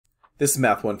This is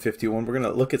Math 151. We're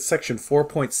going to look at section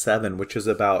 4.7, which is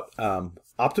about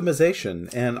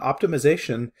optimization. And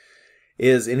optimization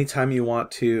is anytime you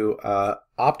want to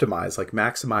optimize, like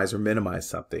maximize or minimize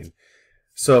something.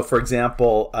 So, for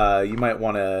example, you might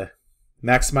want to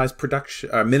maximize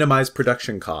production, minimize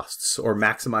production costs, or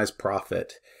maximize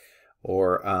profit,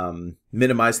 or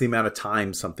minimize the amount of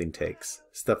time something takes,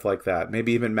 stuff like that.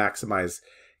 Maybe even maximize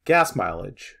gas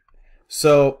mileage.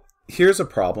 So here's a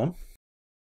problem.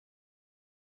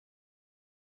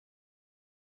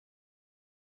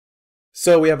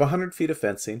 So we have 100 feet of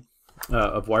fencing,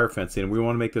 of wire fencing, and we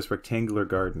want to make this rectangular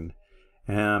garden.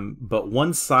 But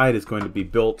one side is going to be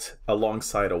built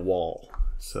alongside a wall.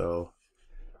 So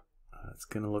it's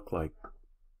going to look like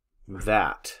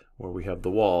that, where we have the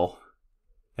wall,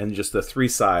 and just the three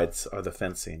sides are the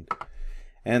fencing.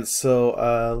 And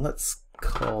so let's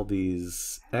call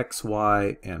these X,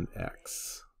 Y, and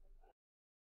X.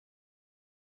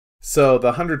 So the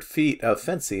 100 feet of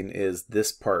fencing is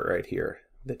this part right here,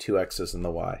 the two X's and the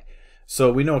Y.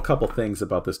 So we know a couple things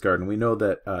about this garden. We know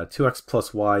that 2x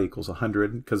plus y equals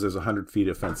 100, because there's 100 feet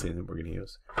of fencing that we're going to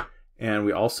use. And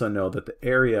we also know that the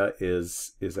area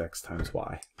is x times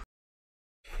y.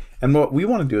 And what we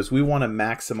want to do is we want to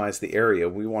maximize the area.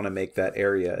 We want to make that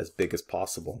area as big as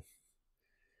possible.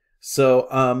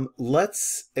 So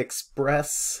let's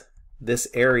express this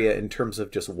area in terms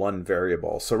of just one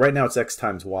variable. So right now it's x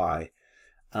times y.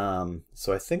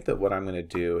 So I think that what I'm going to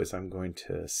do is I'm going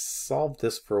to solve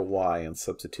this for y and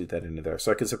substitute that into there. So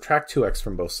I can subtract 2x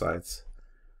from both sides.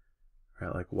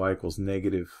 Right, like y equals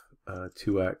negative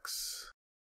 2x.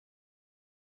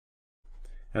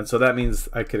 And so that means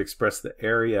I could express the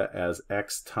area as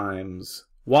x times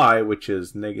y, which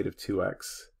is negative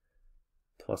 2x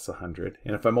plus 100.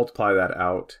 And if I multiply that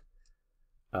out,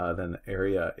 then the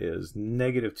area is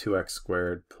negative 2x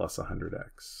squared plus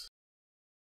 100x.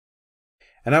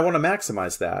 And I want to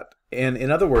maximize that. And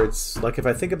in other words, like if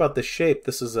I think about this shape,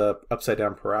 this is a upside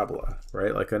down parabola,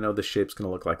 right? Like I know the shape's going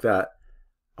to look like that.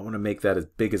 I want to make that as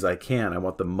big as I can. I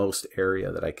want the most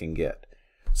area that I can get.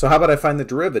 So how about I find the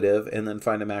derivative and then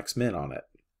find a max min on it?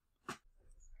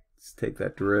 Let's take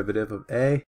that derivative of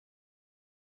a.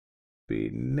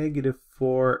 Be negative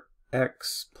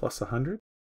 4x plus 100.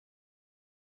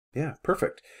 Yeah,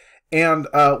 perfect. And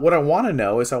what I want to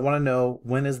know is I want to know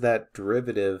when is that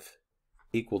derivative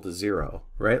equal to 0,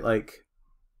 right? Like,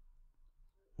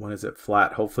 when is it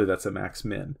flat? Hopefully that's a max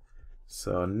min.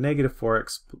 So negative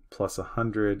 4x plus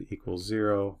 100 equals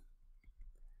 0.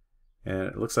 And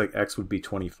it looks like x would be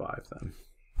 25 then.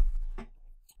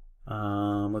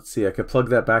 Let's see, I could plug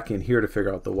that back in here to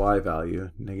figure out the y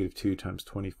value. Negative 2 times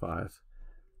 25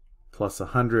 plus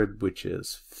 100, which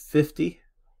is 50.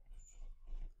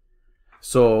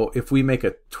 So if we make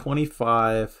a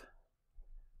 25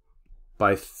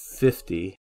 by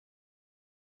 50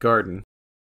 garden,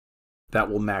 that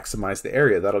will maximize the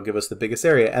area. That'll give us the biggest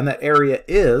area. And that area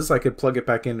is, I could plug it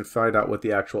back in and find out what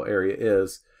the actual area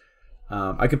is.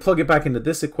 I could plug it back into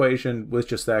this equation with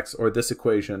just x, or this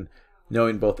equation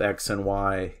knowing both x and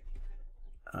y.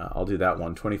 I'll do that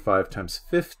one. 25 times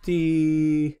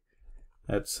 50,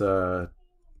 that's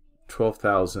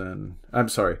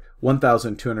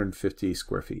 1,250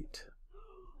 square feet.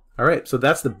 All right, so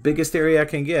that's the biggest area I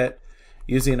can get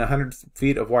using 100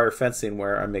 feet of wire fencing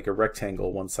where I make a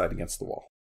rectangle one side against the wall.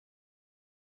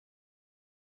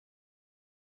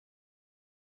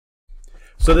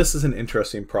 So this is an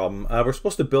interesting problem. We're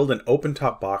supposed to build an open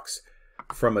top box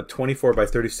from a 24 by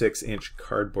 36 inch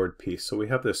cardboard piece. So we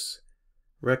have this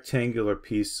rectangular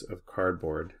piece of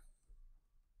cardboard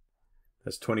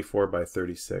that's 24 by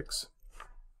 36.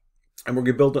 And we're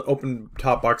going to build an open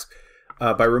top box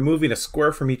by removing a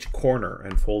square from each corner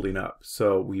and folding up.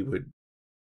 So we would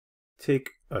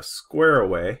take a square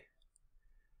away,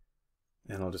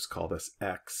 and I'll just call this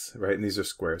x, right? And these are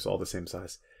squares, all the same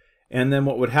size. And then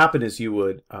what would happen is you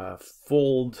would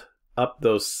fold up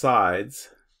those sides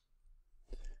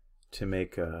to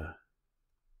make an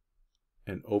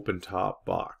open top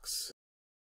box.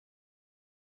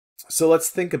 So let's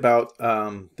think about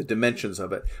the dimensions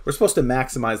of it. We're supposed to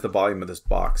maximize the volume of this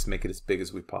box, make it as big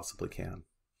as we possibly can.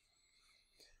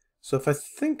 So if I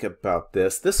think about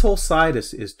this, this whole side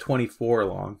is 24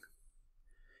 long.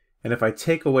 And if I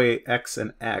take away x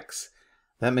and x,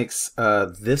 that makes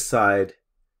this side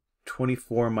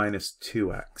 24 minus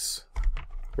 2x.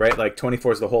 Right? Like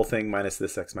 24 is the whole thing minus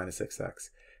this x minus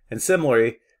 6x. And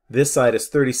similarly, this side is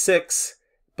 36,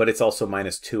 but it's also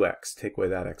minus 2x. Take away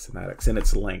that x and that x. And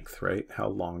its length, right? How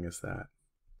long is that?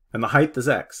 And the height is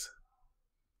x,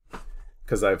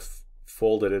 because I've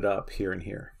folded it up here and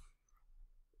here.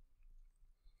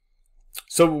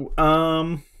 So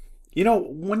You know,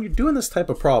 when you're doing this type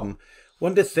of problem,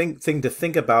 one thing to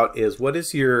think about is what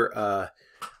is your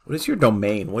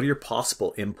domain? What are your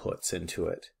possible inputs into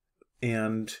it?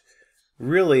 And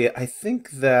really, I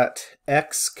think that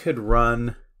x could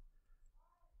run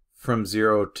from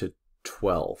 0 to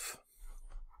 12.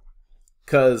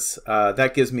 Because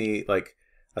that gives me like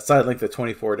a side length of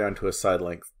 24 down to a side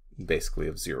length basically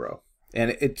of 0.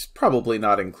 And it's probably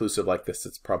not inclusive like this.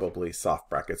 It's probably soft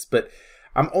brackets. But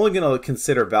I'm only going to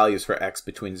consider values for x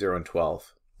between 0 and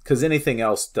 12. Because anything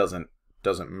else doesn't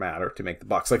matter to make the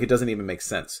box. Like, it doesn't even make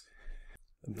sense.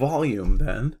 Volume,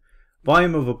 then.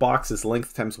 Volume of a box is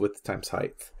length times width times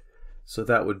height. So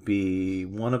that would be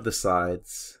one of the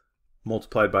sides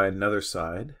multiplied by another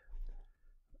side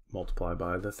multiplied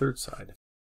by the third side.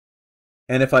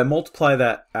 And if I multiply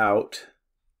that out,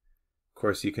 of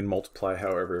course you can multiply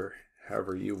however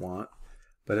you want,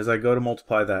 but as I go to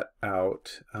multiply that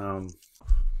out,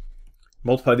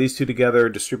 multiply these two together,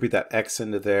 distribute that x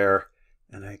into there,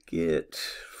 and I get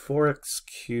 4x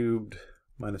cubed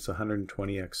minus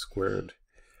 120x squared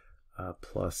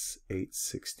plus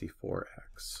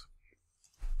 864x.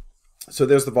 So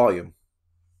there's the volume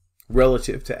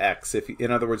relative to x.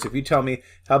 In other words, if you tell me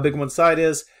how big one side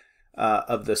is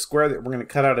of the square that we're going to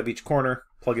cut out of each corner,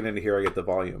 plug it into here, I get the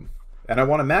volume. And I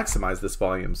want to maximize this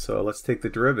volume, so let's take the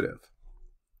derivative.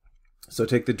 So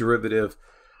take the derivative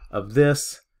of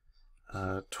this,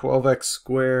 12x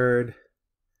squared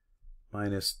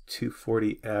minus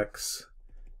 240x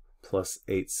plus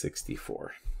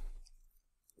 864.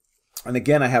 And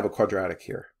again, I have a quadratic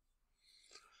here.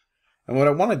 And what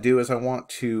I want to do is I want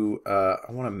to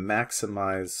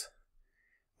maximize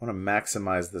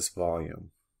this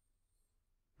volume,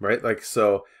 right? Like,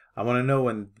 so I want to know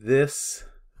when this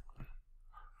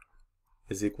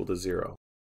is equal to 0.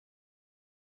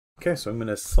 Okay, so I'm going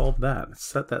to solve that.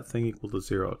 Set that thing equal to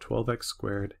 0. 12x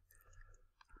squared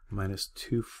minus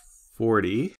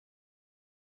 240.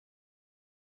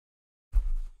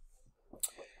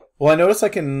 Well, I notice I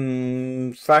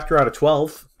can factor out a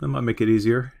 12. That might make it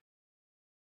easier.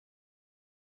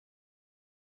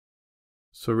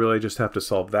 So really I just have to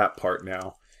solve that part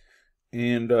now.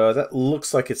 And that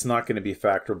looks like it's not going to be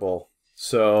factorable.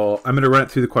 So I'm going to run it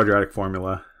through the quadratic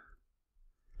formula.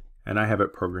 And I have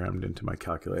it programmed into my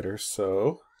calculator.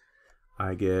 So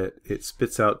I get, it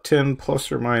spits out 10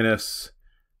 plus or minus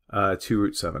 2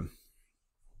 root 7.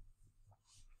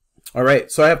 All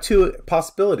right, so I have two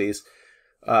possibilities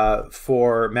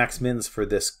for max mins for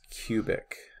this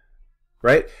cubic,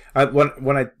 right?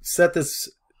 When I set this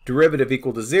derivative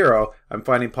equal to 0, I'm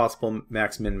finding possible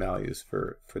max min values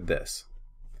for this.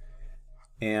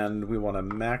 And we want to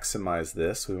maximize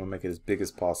this. We want to make it as big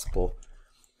as possible.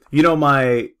 You know,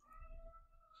 my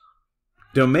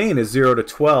domain is 0 to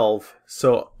 12,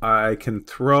 so I can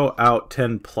throw out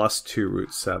 10 plus 2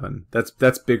 root 7.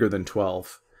 That's bigger than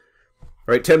 12.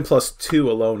 Right? 10 plus 2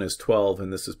 alone is 12,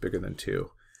 and this is bigger than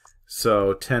 2.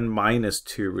 So 10 minus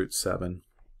 2 root 7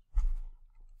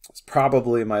 is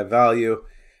probably my value.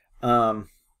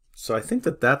 So I think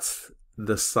that that's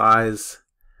the size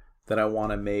that I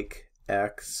want to make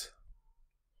x.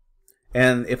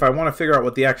 And if I want to figure out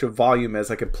what the actual volume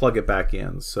is, I can plug it back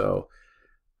in. So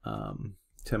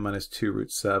 10 minus 2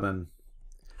 root 7.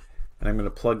 And I'm going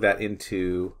to plug that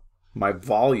into my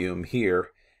volume here.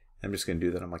 I'm just going to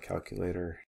do that on my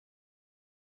calculator.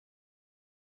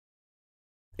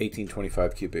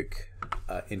 1825 cubic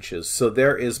inches. So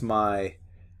there is my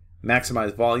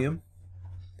maximized volume.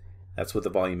 That's what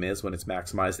the volume is when it's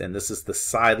maximized. And this is the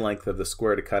side length of the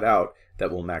square to cut out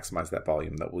that will maximize that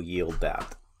volume, that will yield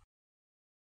that.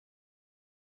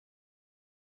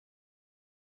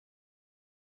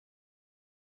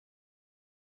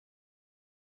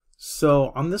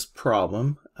 So on this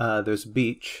problem, there's a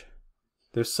beach.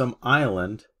 There's some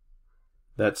island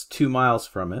that's 2 miles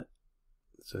from it.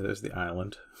 So there's the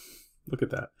island. Look at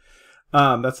that.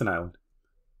 That's an island.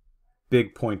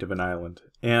 Big point of an island.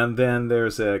 And then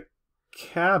there's a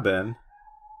cabin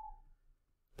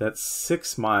that's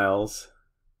 6 miles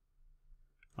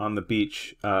on the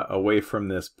beach away from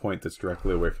this point that's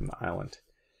directly away from the island.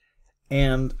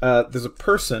 And there's a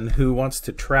person who wants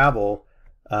to travel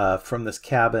from this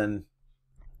cabin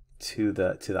to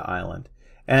the island.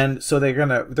 And so they're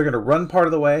gonna run part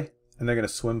of the way, and they're gonna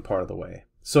swim part of the way.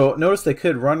 So notice they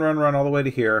could run all the way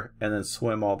to here, and then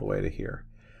swim all the way to here,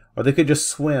 or they could just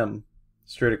swim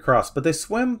straight across. But they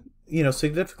swim, you know,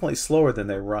 significantly slower than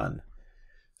they run.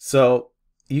 So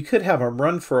you could have them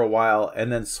run for a while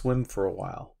and then swim for a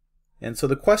while. And so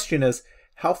the question is,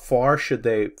 how far should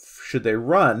they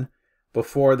run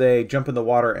before they jump in the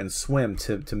water and swim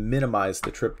to minimize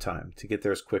the trip time, to get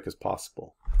there as quick as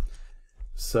possible?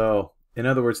 So, in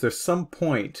other words, there's some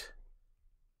point,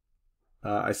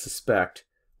 I suspect,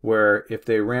 where if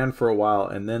they ran for a while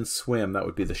and then swim, that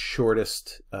would be the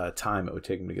shortest time it would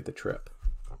take them to get the trip.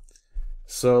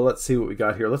 So let's see what we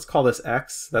got here. Let's call this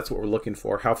x. That's what we're looking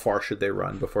for. How far should they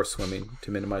run before swimming to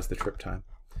minimize the trip time?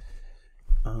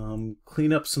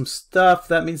 Clean up some stuff.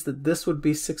 That means that this would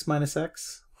be 6 minus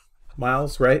x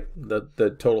miles, right?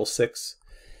 The total 6.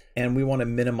 And we want to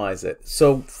minimize it.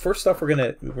 So first off, we're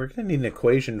gonna need an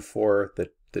equation for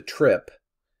the trip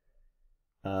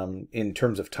in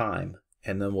terms of time,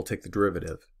 and then we'll take the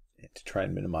derivative to try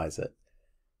and minimize it.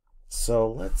 So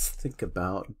let's think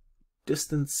about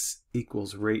distance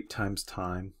equals rate times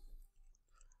time,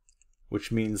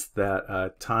 which means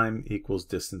that time equals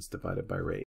distance divided by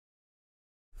rate.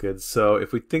 Good. So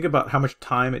if we think about how much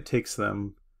time it takes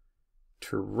them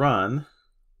to run,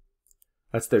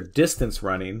 that's their distance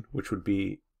running, which would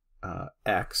be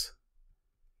x,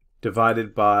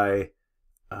 divided by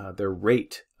their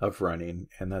rate of running,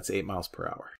 and that's 8 miles per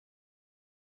hour.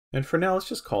 And for now, let's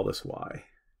just call this y,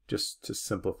 just to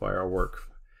simplify our work.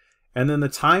 And then the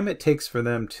time it takes for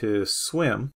them to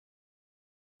swim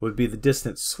would be the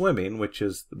distance swimming, which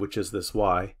is this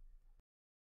y.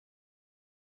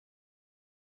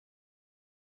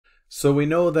 So we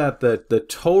know that the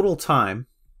total time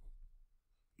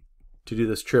to do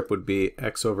this trip would be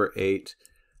x over 8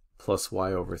 plus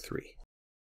y over 3.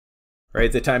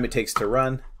 Right, the time it takes to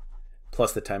run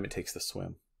plus the time it takes to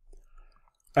swim.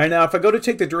 All right, now if I go to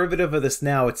take the derivative of this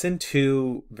now, it's in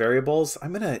two variables.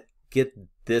 I'm going to get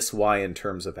this y in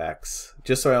terms of x,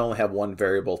 just so I only have one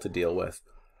variable to deal with.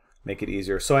 Make it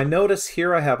easier. So I notice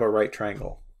here I have a right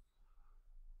triangle.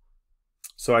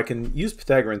 So I can use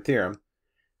Pythagorean theorem,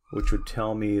 which would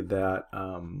tell me that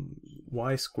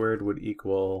y squared would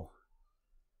equal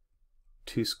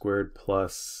 2 squared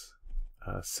plus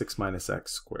 6 minus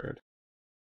x squared,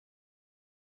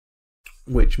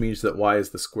 which means that y is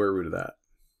the square root of that.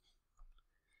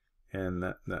 And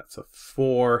that's a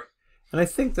 4. And I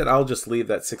think that I'll just leave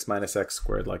that 6 minus x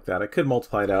squared like that. I could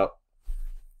multiply it out.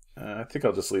 I think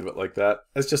I'll just leave it like that.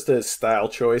 It's just a style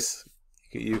choice.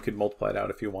 You could multiply it out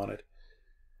if you wanted.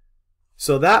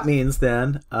 So that means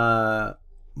then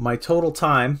my total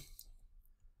time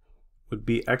would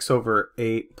be x over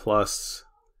 8 plus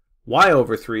y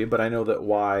over 3, but I know that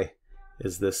y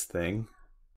is this thing.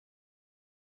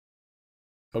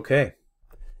 Okay,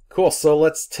 cool. So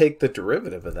let's take the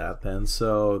derivative of that then.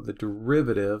 So the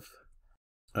derivative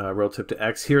relative to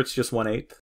x, here it's just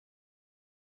 1/8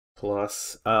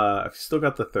 plus, I've still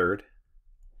got the third.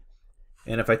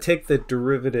 And if I take the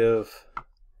derivative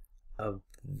of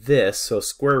this, so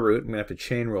square root, I'm going to have to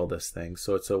chain rule this thing.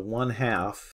 So it's a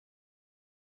 1/2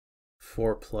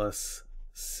 4 plus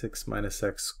 6 minus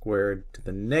x squared to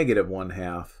the negative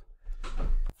 1/2.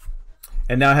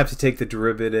 And now I have to take the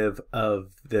derivative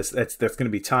of this. That's going to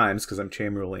be times, because I'm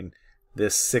chain ruling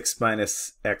this 6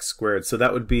 minus x squared. So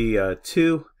that would be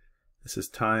 2. This is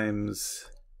times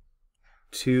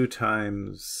 2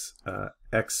 times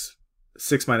x,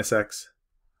 6 minus x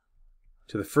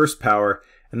to the first power.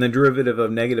 And the derivative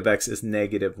of negative x is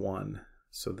negative 1.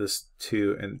 So this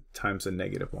 2 and times a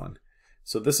negative 1.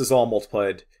 So this is all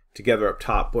multiplied together up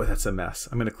top. Boy, that's a mess.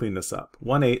 I'm going to clean this up.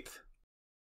 1/8.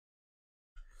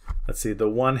 Let's see, the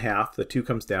 1/2, the 2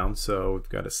 comes down, so we've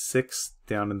got a 6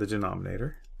 down in the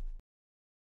denominator.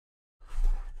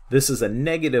 This is a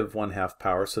negative 1/2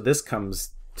 power, so this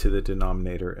comes to the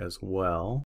denominator as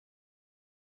well.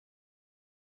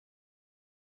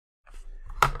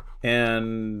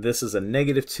 And this is a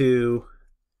negative 2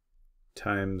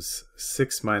 times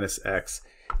 6 minus x.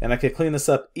 And I could clean this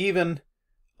up even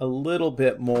a little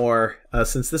bit more.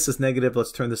 Since this is negative,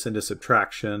 let's turn this into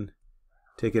subtraction.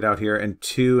 Take it out here, and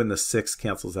 2 and the 6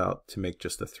 cancels out to make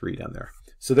just a 3 down there.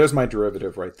 So there's my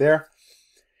derivative right there.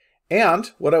 And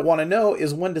what I want to know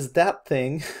is, when does that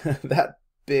thing, that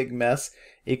big mess,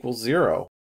 equal 0?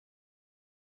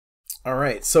 All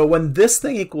right, so when this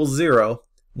thing equals 0,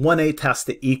 1/8 has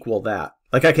to equal that.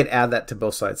 Like, I could add that to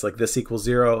both sides. Like, this equals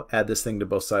 0, add this thing to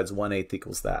both sides, 1/8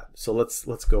 equals that. So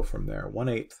let's go from there.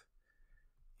 1/8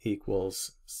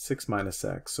 equals 6 minus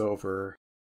x over...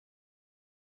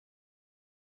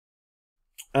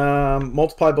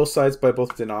 multiply both sides by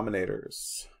both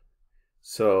denominators.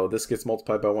 So this gets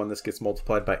multiplied by 1, this gets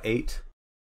multiplied by 8.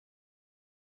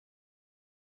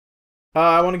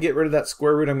 I want to get rid of that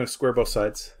square root. I'm going to square both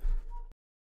sides.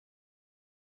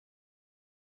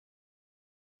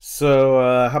 So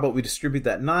how about we distribute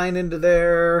that 9 into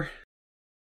there?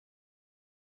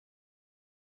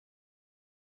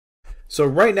 So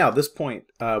right now, at this point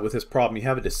with this problem, you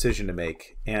have a decision to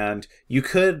make, and you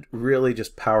could really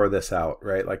just power this out,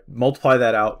 right? Like multiply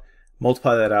that out,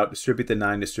 distribute the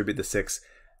 9, distribute the 6,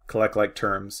 collect like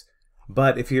terms.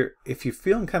 But if you're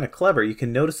feeling kind of clever, you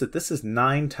can notice that this is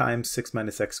 9 times 6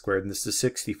 minus x squared, and this is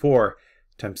 64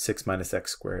 times 6 minus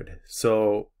x squared.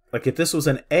 So like if this was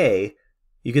an a,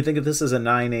 you could think of this as a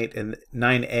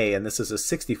 9a, and this is a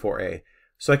 64a.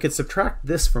 So I could subtract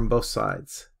this from both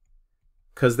sides,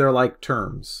 because they're like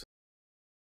terms.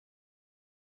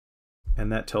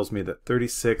 And that tells me that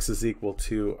 36 is equal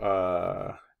to,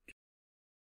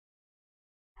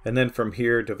 and then from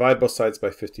here, divide both sides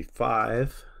by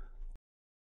 55.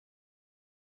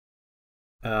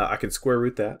 I can square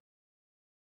root that.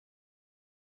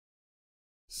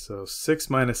 So 6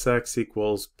 minus x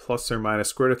equals plus or minus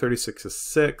square root of 36 is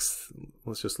 6.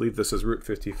 Let's just leave this as root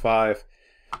 55.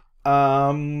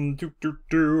 I'm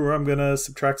gonna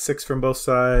subtract 6 from both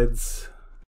sides.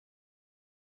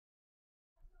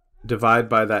 Divide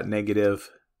by that negative.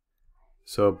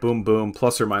 So boom, boom,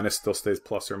 plus or minus still stays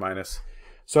plus or minus.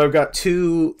 So I've got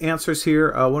two answers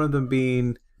here. One of them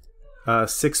being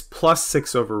 6 plus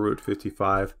 6 over root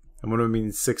 55. And one of them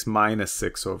being 6 minus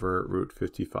 6 over root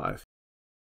 55.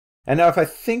 And now if I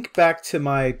think back to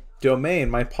my domain,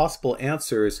 my possible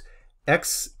answers,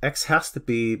 x has to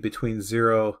be between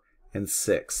 0 and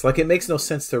 6. Like it makes no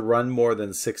sense to run more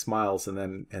than 6 miles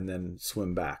and then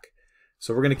swim back.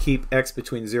 So we're going to keep x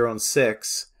between 0 and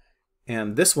 6,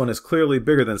 and this one is clearly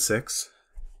bigger than 6.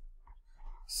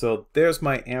 So there's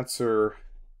my answer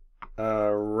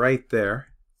right there.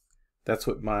 That's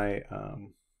what my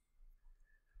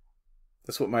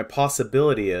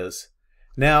possibility is.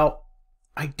 Now,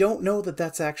 I don't know that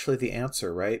that's actually the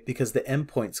answer, right? Because the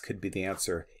endpoints could be the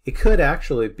answer. It could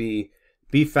actually be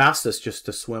fastest just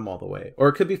to swim all the way. Or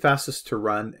it could be fastest to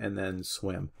run and then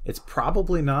swim. It's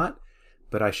probably not,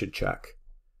 but I should check.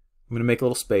 I'm going to make a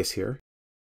little space here.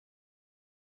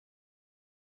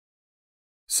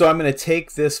 So I'm going to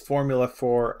take this formula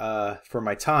for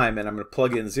my time, and I'm going to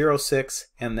plug in 0, 6,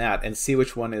 and that, and see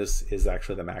which one is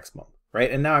actually the maximum,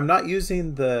 right? And now I'm not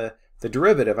using the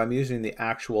derivative, I'm using the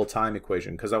actual time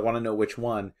equation, because I want to know which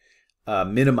one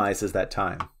minimizes that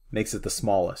time, makes it the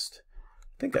smallest.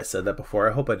 I think I said that before.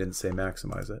 I hope I didn't say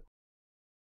maximize it.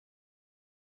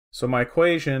 So my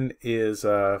equation is,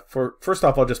 first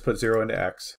off, I'll just put 0 into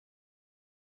x.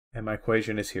 And my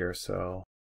equation is here, so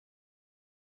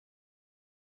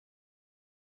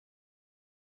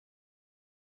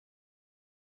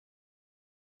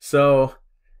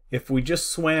if we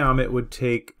just swam, it would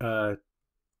take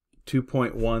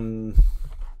 2.1,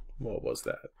 what was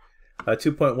that?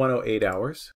 2.108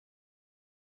 hours.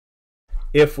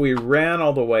 If we ran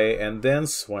all the way and then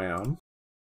swam,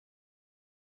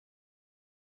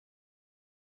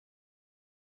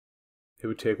 it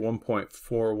would take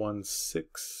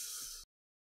 1.416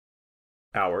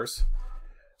 hours.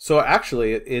 So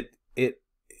actually, it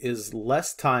is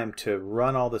less time to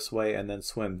run all this way and then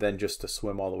swim than just to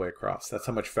swim all the way across. That's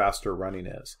how much faster running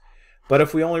is. But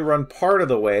if we only run part of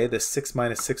the way, this 6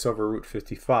 minus 6 over root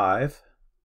 55,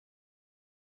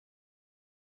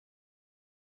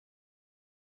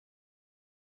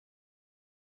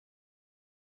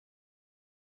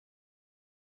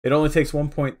 it only takes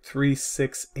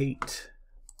 1.368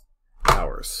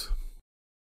 hours.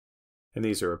 And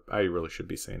these are, I really should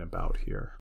be saying about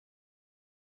here.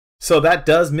 So that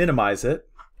does minimize it,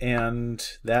 and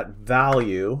that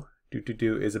value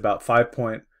is about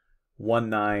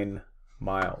 5.19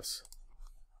 miles,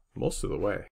 most of the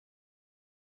way.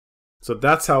 So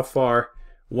that's how far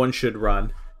one should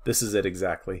run. This is it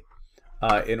exactly,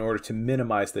 in order to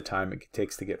minimize the time it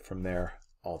takes to get from there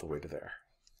all the way to there.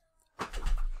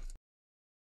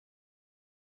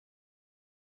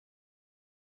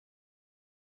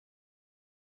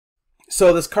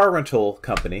 So this car rental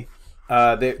company,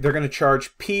 they're going to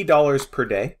charge P dollars per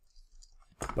day,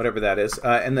 whatever that is,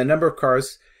 and the number of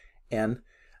cars N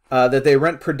that they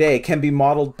rent per day can be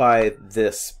modeled by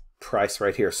this price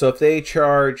right here. So if they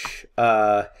charge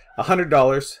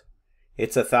 $100,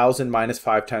 it's 1,000 minus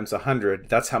 5 times 100.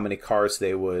 That's how many cars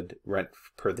they would rent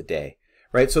per the day,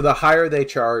 right? So the higher they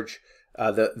charge,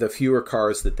 the fewer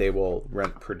cars that they will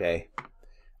rent per day,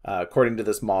 according to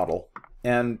this model.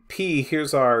 And P,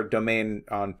 here's our domain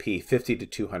on P, 50 to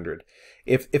 200.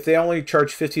 If they only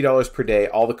charge $50 per day,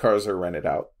 all the cars are rented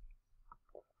out.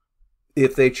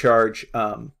 If they charge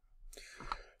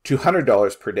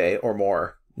 $200 per day or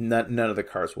more, none of the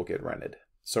cars will get rented.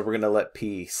 So we're going to let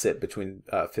P sit between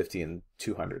 50 and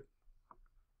 200.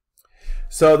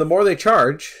 So the more they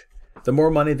charge, the more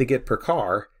money they get per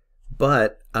car,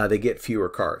 but they get fewer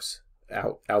cars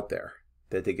out there.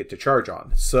 they get to charge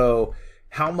on. So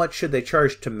how much should they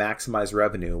charge to maximize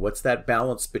revenue? What's that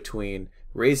balance between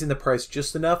raising the price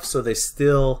just enough so they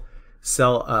still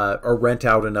sell or rent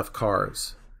out enough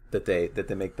cars that they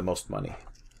make the most money?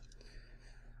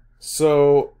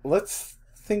 So let's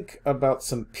think about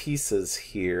some pieces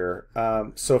here.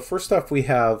 So first off, we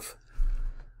have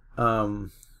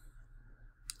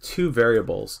two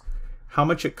variables: how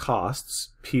much it costs,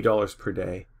 P dollars per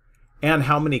day, and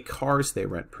how many cars they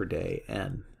rent per day,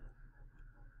 N.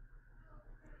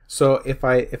 So if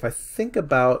I think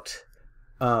about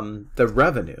the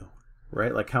revenue,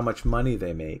 right, like how much money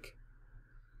they make,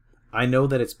 I know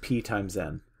that it's P times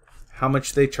N. How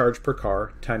much they charge per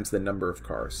car times the number of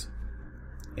cars.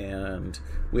 And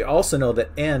we also know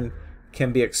that N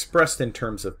can be expressed in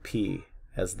terms of P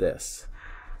as this.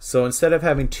 So instead of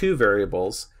having two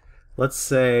variables, let's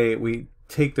say we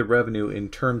take the revenue in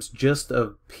terms just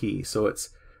of P. So it's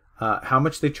how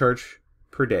much they charge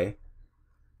per day,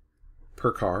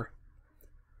 per car,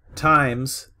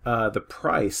 times the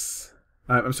price,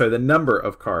 the number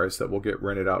of cars that will get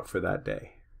rented out for that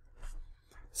day.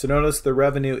 So notice the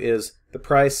revenue is the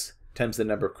price times the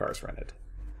number of cars rented.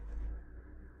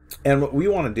 And what we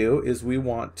want to do is we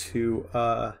want to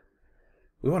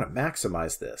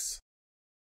maximize this.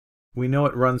 We know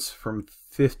it runs from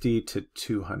 50 to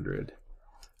 200.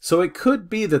 So it could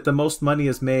be that the most money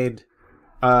is made.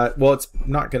 Well, it's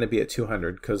not going to be at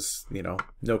 200 because, you know,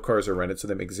 no cars are rented, so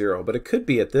they make 0. But it could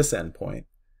be at this endpoint,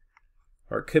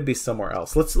 or it could be somewhere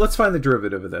else. Let's find the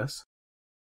derivative of this.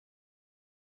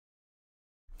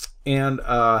 And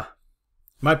it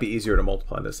might be easier to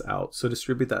multiply this out. So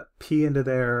distribute that P into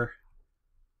there.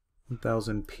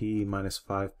 1000P minus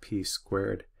 5P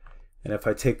squared. And if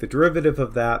I take the derivative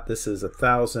of that, this is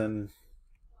 1000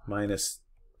 minus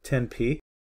 10P.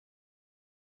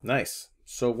 Nice.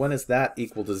 So when is that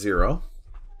equal to 0?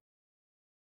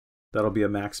 That'll be a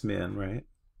max min, right?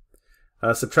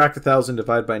 Subtract 1000,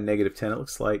 divide by negative 10. It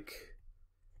looks like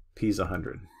P's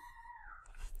 100.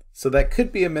 So that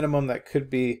could be a minimum. That could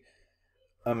be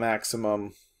a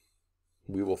maximum.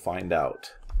 We will find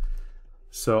out.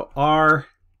 So R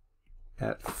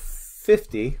at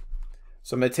 50.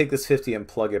 So I'm going to take this 50 and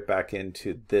plug it back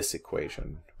into this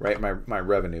equation, right? My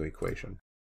revenue equation.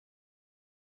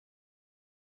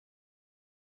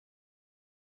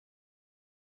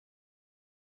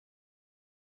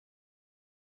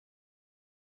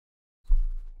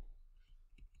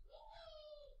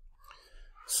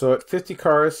 So at 50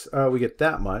 cars, we get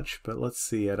that much, but let's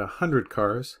see, at 100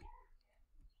 cars,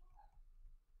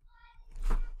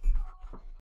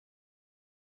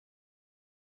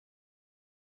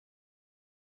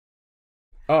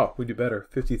 oh, we do better,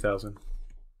 50,000.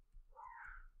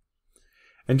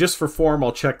 And just for form,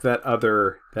 I'll check that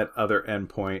other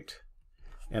endpoint,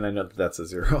 and I know that that's a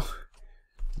 0.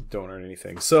 Don't earn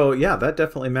anything. So yeah, that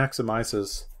definitely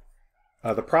maximizes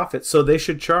the profit. So they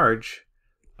should charge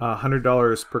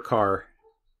 $100 per car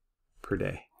per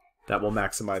day. That will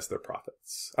maximize their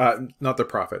profits. Not their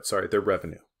profit, sorry, their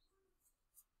revenue.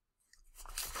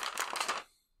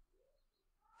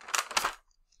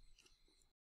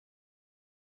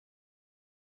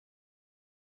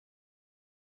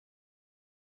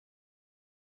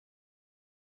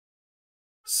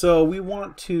 So we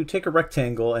want to take a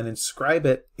rectangle and inscribe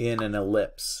it in an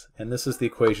ellipse. And this is the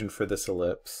equation for this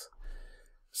ellipse.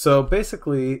 So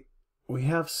basically, we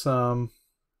have some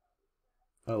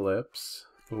ellipse.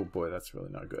 Oh boy, that's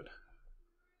really not good.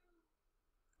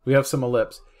 We have some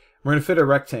ellipse. We're going to fit a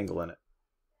rectangle in it.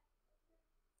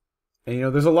 And you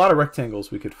know, there's a lot of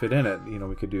rectangles we could fit in it. You know,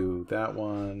 we could do that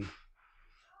one.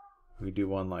 We could do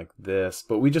one like this.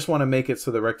 But we just want to make it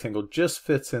so the rectangle just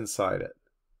fits inside it.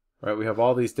 Right? We have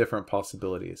all these different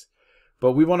possibilities.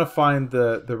 But we want to find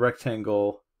the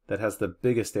rectangle that has the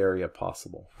biggest area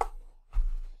possible.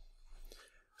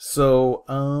 So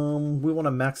we want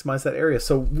to maximize that area.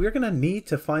 So we're going to need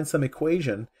to find some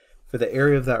equation for the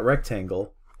area of that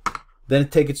rectangle, then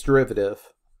take its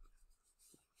derivative,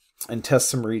 and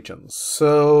test some regions.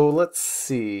 So let's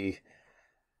see.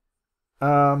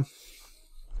 Well,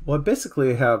 I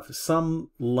basically have some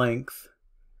length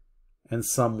and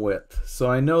some width.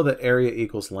 So I know that area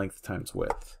equals length times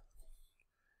width.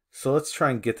 So let's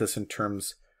try and get this in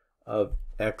terms of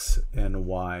x and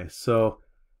y. So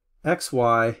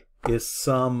xy is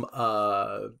some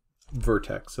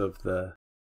vertex of the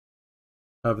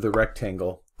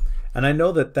rectangle, and I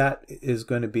know that that is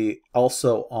going to be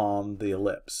also on the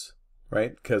ellipse,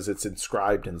 right? Because it's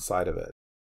inscribed inside of it.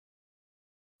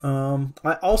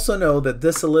 I also know that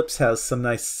this ellipse has some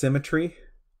nice symmetry,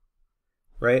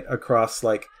 right? Across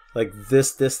like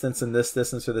this distance and this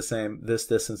distance are the same, this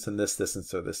distance and this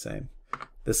distance are the same.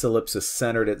 This ellipse is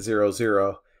centered at 0,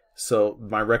 0. So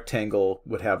my rectangle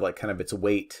would have like kind of its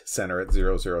weight center at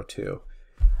 0, 0, 2.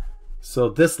 So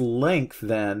this length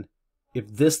then, if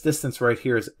this distance right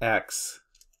here is x,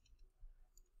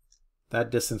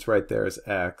 that distance right there is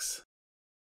x,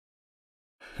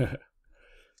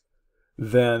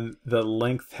 then the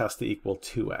length has to equal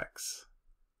 2x.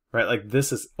 Right, like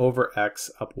this is over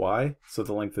x up y, so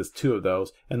the length is 2 of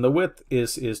those, and the width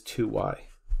is 2y.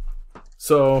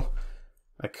 So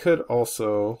I could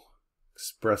also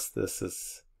express this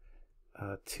as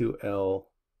 2x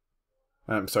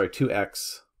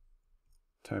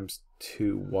times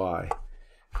 2y.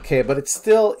 Okay, but it's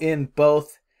still in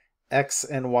both x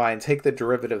and y, and take the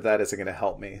derivative of that isn't going to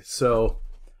help me. So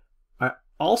I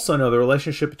also know the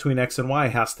relationship between x and y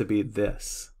has to be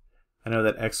this. I know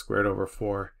that x squared over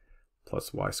 4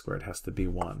 plus y squared has to be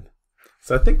 1.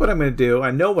 So I think what I'm going to do,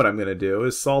 I know what I'm going to do,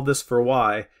 is solve this for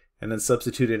y and then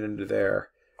substitute it into there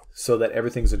so that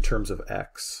everything's in terms of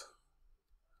x.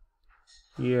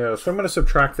 Yeah, so I'm going to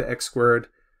subtract the x squared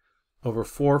over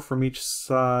 4 from each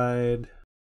side,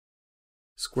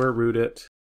 square root it.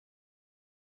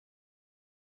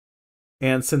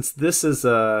 And since this is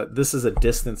a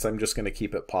distance, I'm just going to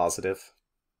keep it positive.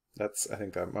 I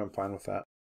think I'm fine with that.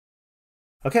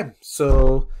 Okay,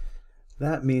 so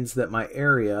that means that my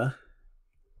area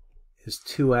is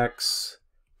 2x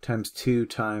times 2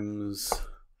 times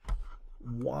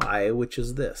y, which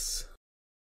is this,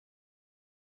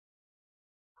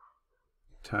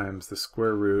 times the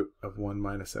square root of 1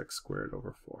 minus x squared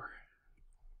over 4.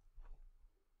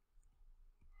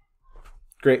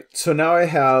 Great, so now I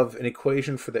have an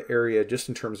equation for the area just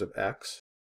in terms of x.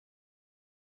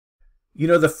 You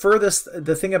know, the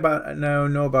thing about I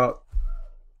know about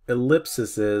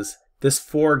ellipses is this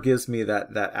 4 gives me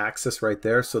that axis right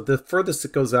there. So the furthest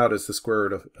it goes out is the square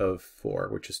root of 4,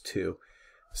 which is 2.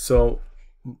 So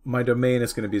my domain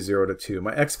is going to be 0 to 2.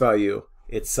 My x value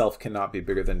itself cannot be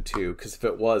bigger than 2, because if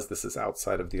it was, this is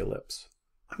outside of the ellipse.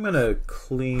 I'm going to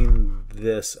clean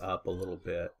this up a little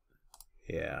bit.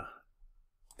 Yeah,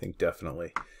 I think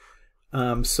definitely.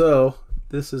 So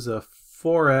this is a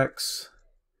 4x,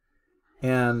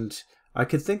 and I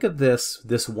could think of this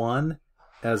 1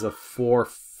 as a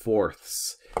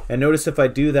 4/4. And notice if I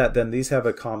do that, then these have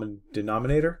a common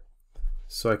denominator.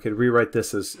 So I could rewrite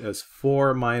this as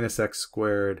 4 minus x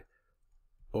squared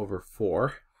over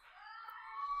 4.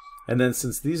 And then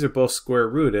since these are both square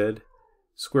rooted,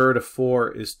 square root of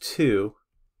 4 is 2,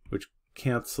 which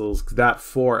cancels that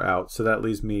 4 out. So that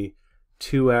leaves me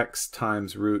 2x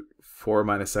times root 4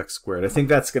 minus x squared. I think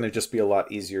that's going to just be a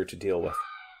lot easier to deal with.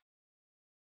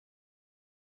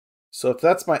 So if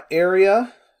that's my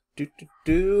area,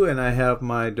 and I have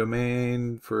my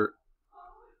domain for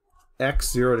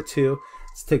x 0 to 2,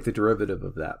 let's take the derivative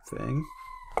of that thing.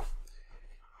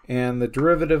 And the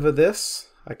derivative of this,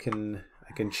 I can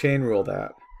chain rule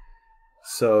that.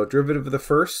 So derivative of the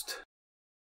first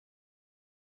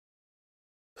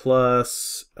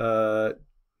plus the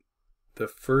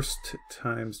first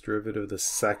times derivative of the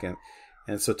second.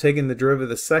 And so taking the derivative of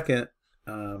the second,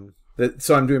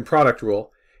 so I'm doing product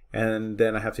rule, and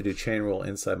then I have to do chain rule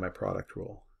inside my product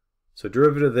rule. So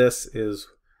derivative of this is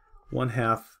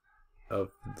 1/2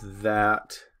 of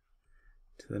that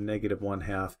to the negative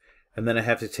 1/2. And then I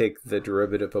have to take the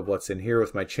derivative of what's in here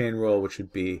with my chain rule, which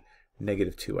would be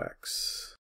negative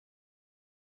 2x.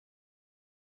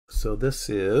 So this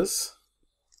is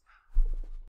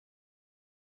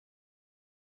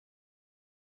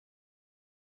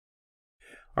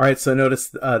all right, so notice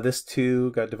this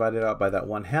 2 got divided out by that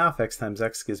 1/2. X times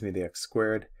x gives me the x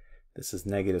squared. This is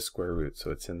negative square root,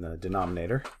 so it's in the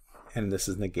denominator. And this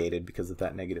is negated because of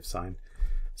that negative sign.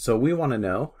 So we want to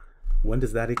know, when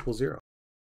does that equal 0?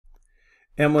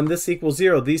 And when this equals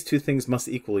 0, these two things must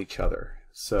equal each other.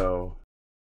 So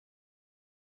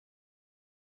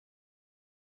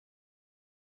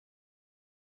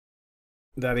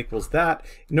that equals that.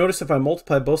 Notice if I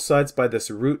multiply both sides by this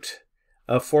root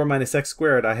of 4 minus x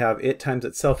squared, I have it times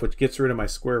itself, which gets rid of my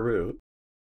square root,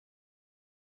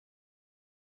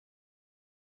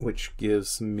 which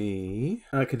gives me,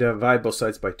 I could divide both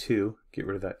sides by 2, get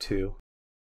rid of that 2.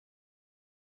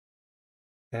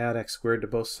 Add x squared to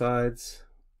both sides.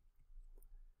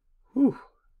 Whew.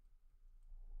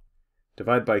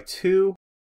 Divide by 2.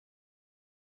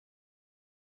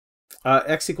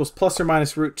 X equals plus or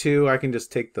minus root 2. I can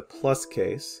just take the plus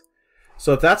case.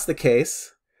 So if that's the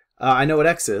case, I know what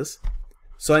x is.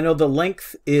 So I know the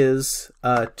length is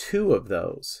 2 of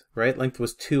those, right? Length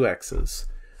was 2 x's.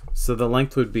 So the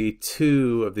length would be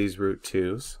 2 of these root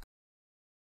 2's.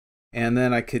 And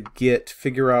then I could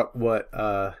figure out what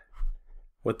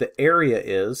the area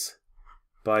is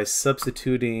by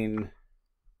substituting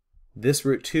this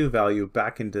root 2 value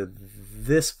back into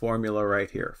this formula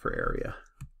right here for area.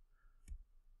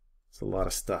 There's a lot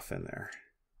of stuff in there.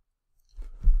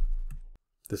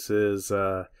 This is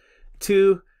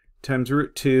 2 times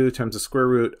root 2 times the square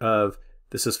root of,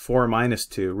 this is 4 minus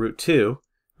 2, root 2.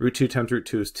 Root 2 times root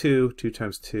 2 is 2. 2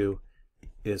 times 2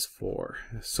 is 4.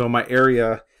 So my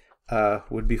area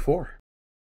would be 4.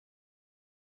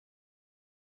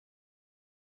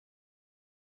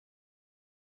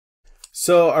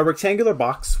 So a rectangular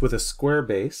box with a square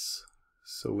base.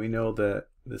 So we know that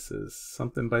this is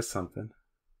something by something.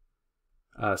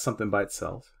 Something by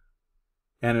itself.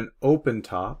 And an open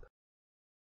top.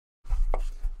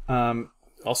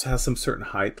 Also has some certain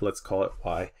height. Let's call it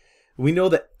y. We know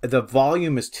that the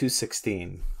volume is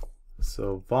 216.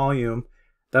 So volume,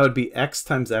 that would be x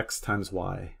times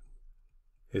y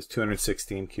is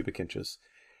 216 cubic inches.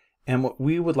 And what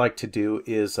we would like to do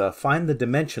is find the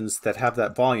dimensions that have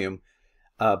that volume,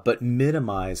 but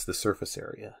minimize the surface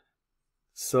area.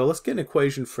 So let's get an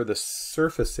equation for the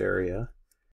surface area.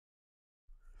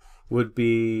 Would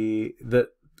be the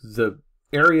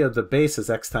area of the base is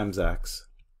x times x.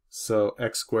 So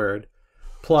x squared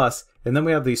plus, and then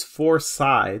we have these 4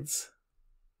 sides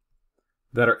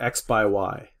that are x by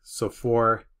y. So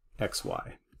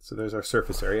 4xy. So there's our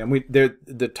surface area. And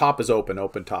the top is open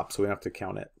top, so we don't have to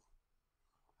count it.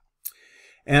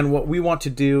 And what we want to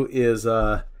do is,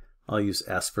 I'll use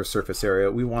S for surface area.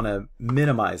 We want to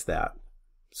minimize that.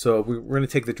 So we're going to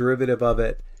take the derivative of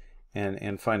it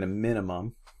and find a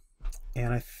minimum.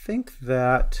 And I think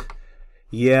that,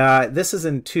 yeah, this is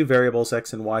in 2 variables,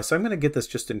 x and y. So I'm going to get this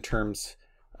just in terms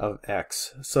of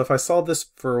x. So if I solve this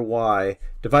for y,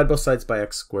 divide both sides by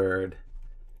x squared.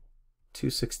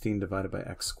 216 divided by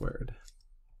x squared.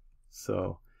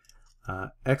 So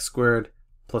x squared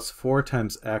plus 4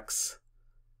 times x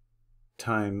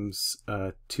times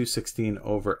 216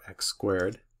 over x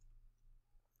squared.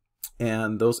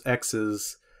 And those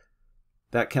x's,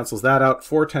 that cancels that out.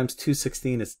 4 times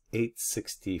 216 is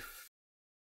 860.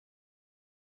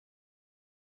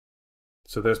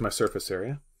 So there's my surface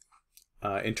area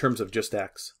in terms of just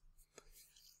x.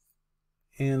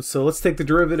 And so let's take the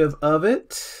derivative of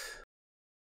it.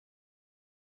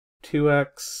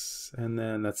 2x, and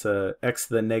then that's a x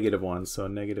to the negative 1, so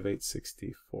negative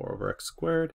 864 over x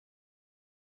squared.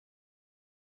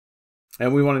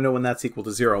 And we want to know when that's equal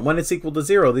to 0. When it's equal to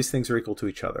 0, these things are equal to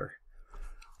each other.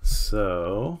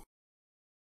 So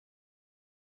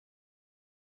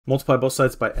multiply both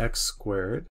sides by x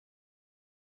squared,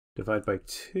 divide by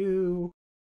 2,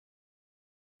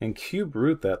 and cube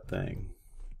root that thing.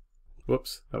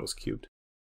 Whoops, that was cubed.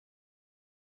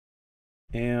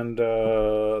 And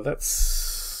that's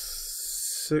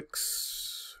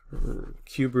 6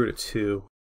 cube root of 2.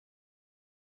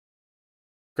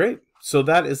 Great. So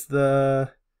that is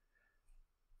the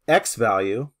x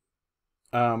value.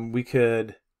 We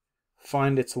could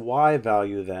find its y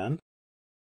value then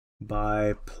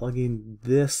by plugging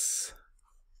this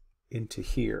into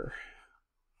here.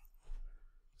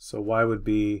 So y would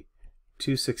be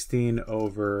 216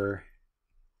 over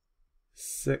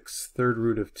 6 third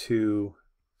root of 2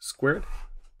 squared.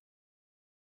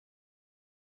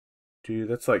 Dude,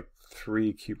 that's like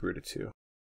 3 cube root of 2.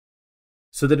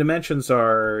 So the dimensions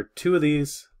are 2 of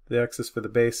these, the x is for the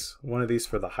base, 1 of these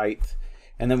for the height,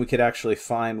 and then we could actually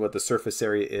find what the surface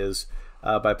area is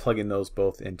by plugging those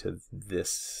both into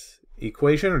this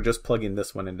equation, or just plugging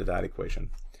this one into that equation.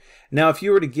 Now, if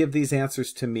you were to give these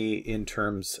answers to me in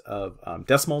terms of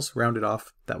decimals, rounded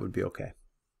off, that would be okay,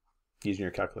 using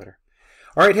your calculator.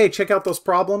 All right, hey, check out those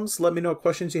problems. Let me know what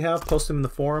questions you have. Post them in the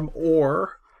forum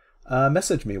or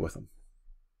message me with them.